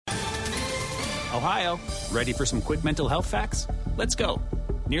Ohio, ready for some quick mental health facts? Let's go.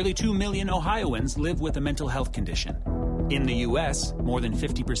 Nearly 2 million Ohioans live with a mental health condition. In the U.S., more than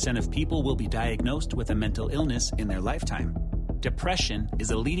 50% of people will be diagnosed with a mental illness in their lifetime. Depression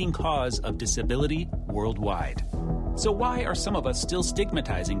is a leading cause of disability worldwide. So why are some of us still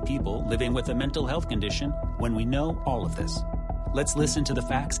stigmatizing people living with a mental health condition when we know all of this? Let's listen to the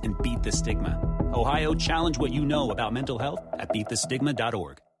facts and beat the stigma. Ohio, challenge what you know about mental health at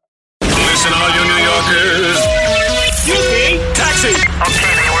beatthestigma.org. Listen, all you New Yorkers. Taxi!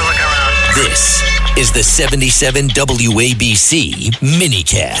 Okay, we're looking around. This is the 77 WABC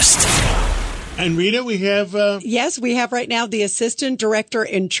minicast. And Rita, we have... Yes, we have right now the assistant director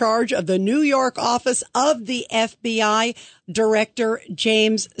in charge of the New York office of the FBI, Director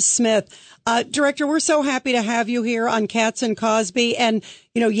James Smith. Director, we're so happy to have you here on Katz and Cosby. And,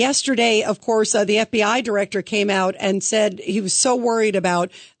 you know, yesterday, of course, the FBI director came out and said he was so worried about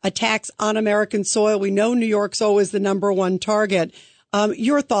attacks on American soil. We know New York's always the number one target.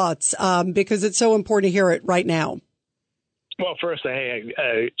 Your thoughts, because it's so important to hear it right now. Well, first,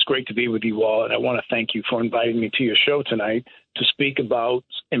 it's great to be with you all, and I want to thank you for inviting me to your show tonight to speak about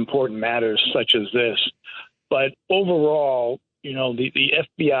important matters such as this. But overall, you know, the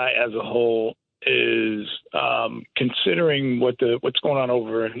FBI as a whole is considering what's going on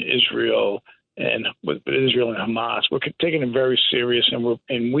over in Israel and with Israel and Hamas. We're taking it very serious, and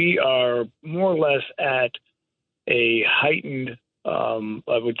we are more or less at a heightened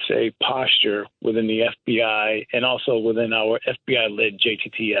I would say, posture within the FBI and also within our FBI-led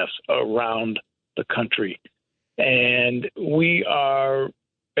JTTFs around the country. And we are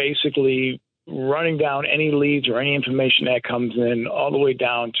basically running down any leads or any information that comes in all the way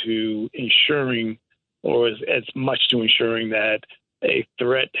down to ensuring, or as much to ensuring, that a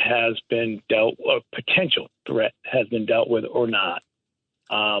threat has been dealt, or potential threat has been dealt with or not.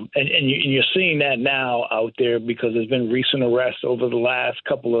 And you're seeing that now out there because there's been recent arrests over the last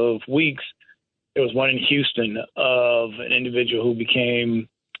couple of weeks. There was one in Houston of an individual who became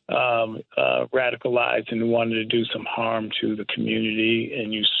radicalized and wanted to do some harm to the community.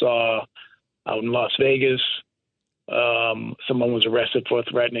 And you saw out in Las Vegas, someone was arrested for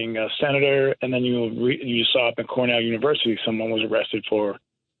threatening a senator. And then you saw up in Cornell University, someone was arrested for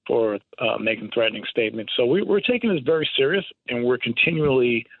making threatening statements. So we're taking this very serious, and we're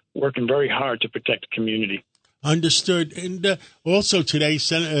continually working very hard to protect the community. Understood. And also today,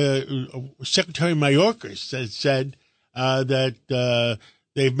 Secretary Mayorkas has said that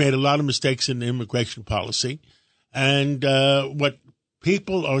they've made a lot of mistakes in the immigration policy. And what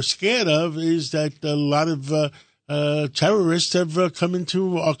people are scared of is that a lot of terrorists have come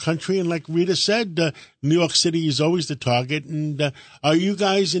into our country, and like Rita said, New York City is always the target. And are you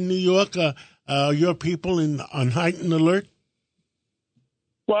guys in New York, your people on heightened alert?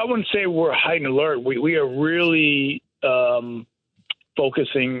 Well, I wouldn't say we're heightened alert. We are really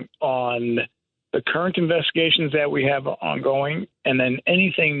focusing on the current investigations that we have ongoing, and then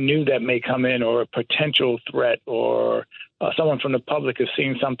anything new that may come in, or a potential threat, or someone from the public is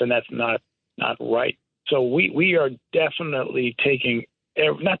seeing something that's not right. So we are definitely taking,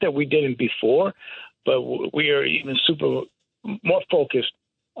 not that we didn't before, but we are even more focused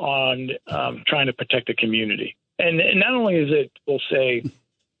on trying to protect the community. And not only is it, we'll say,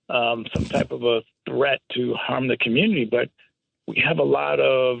 some type of a threat to harm the community, but we have a lot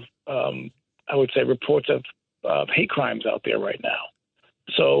of, I would say, reports of hate crimes out there right now.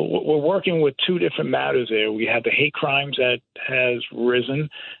 So we're working with two different matters there. We have the hate crimes that has risen,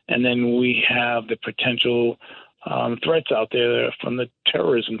 and then we have the potential threats out there from the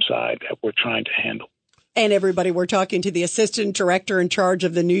terrorism side that we're trying to handle. And everybody, we're talking to the assistant director in charge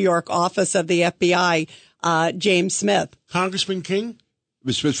of the New York office of the FBI, James Smith. Congressman King?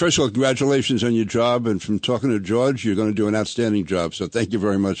 Ms. Smith, first of all, congratulations on your job. And from talking to George, you're going to do an outstanding job. So thank you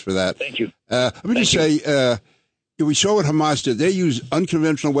very much for that. Thank you. Let me just say, we saw what Hamas did. They used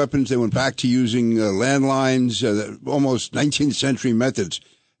unconventional weapons. They went back to using landlines, almost 19th century methods.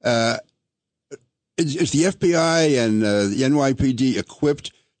 Is the FBI and the NYPD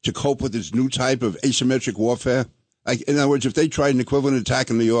equipped to cope with this new type of asymmetric warfare? Like, in other words, if they tried an equivalent attack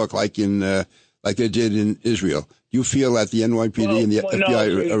in New York, like they did in Israel, do you feel that the NYPD and the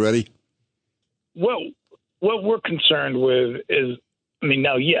FBI are ready? Well, what we're concerned with is,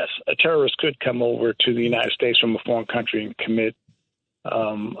 now, yes, a terrorist could come over to the United States from a foreign country and commit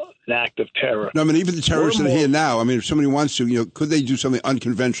an act of terror. No, even the terrorists that are here now. If somebody wants to, could they do something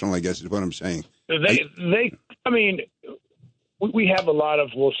unconventional? I guess is what I'm saying. We have a lot of,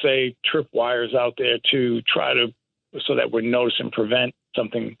 we'll say, tripwires out there to try to, so that we're notice and prevent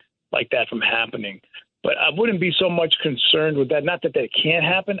something like that from happening. But I wouldn't be so much concerned with that. Not that that can't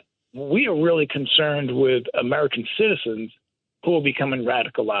happen. we are really concerned with American citizens who are becoming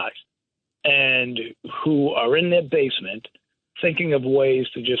radicalized and who are in their basement thinking of ways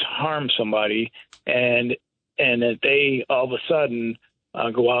to just harm somebody, and that they all of a sudden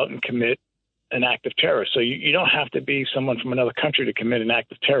go out and commit an act of terror. So you don't have to be someone from another country to commit an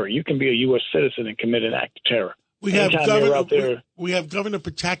act of terror. You can be a U.S. citizen and commit an act of terror. We have Governor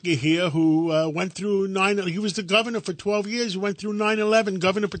Pataki here who went through he was the governor for 12 years. He went through 9/11.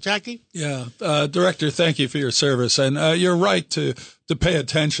 Governor Pataki? Yeah. Director, thank you for your service. And you're right to pay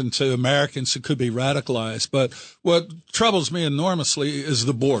attention to Americans who could be radicalized. But what troubles me enormously is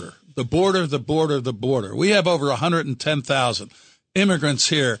the border. The border. We have over 110,000 immigrants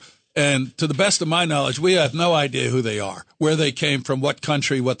here. And to the best of my knowledge, we have no idea who they are, where they came from, what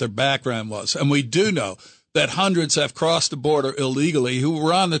country, what their background was. And we do know that hundreds have crossed the border illegally who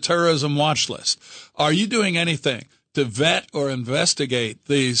were on the terrorism watch list. Are you doing anything to vet or investigate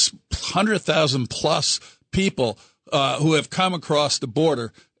these 100,000 plus people who have come across the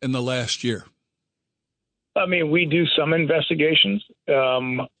border in the last year? I mean, we do some investigations.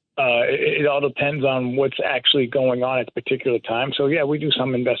 It all depends on what's actually going on at the particular time. So, yeah, we do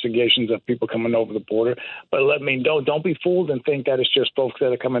some investigations of people coming over the border. But don't be fooled and think that it's just folks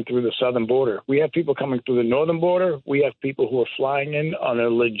that are coming through the southern border. We have people coming through the northern border. We have people who are flying in on a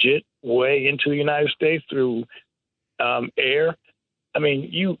legit way into the United States through air. I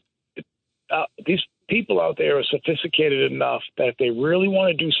mean, these people out there are sophisticated enough that if they really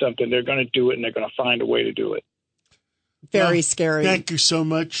want to do something, they're going to do it, and they're going to find a way to do it. Very scary. Thank you so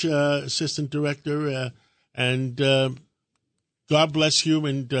much, Assistant Director, and God bless you,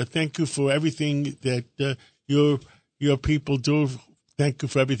 and thank you for everything that your people do. Thank you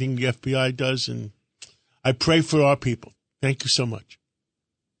for everything the FBI does, and I pray for our people. Thank you so much.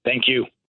 Thank you.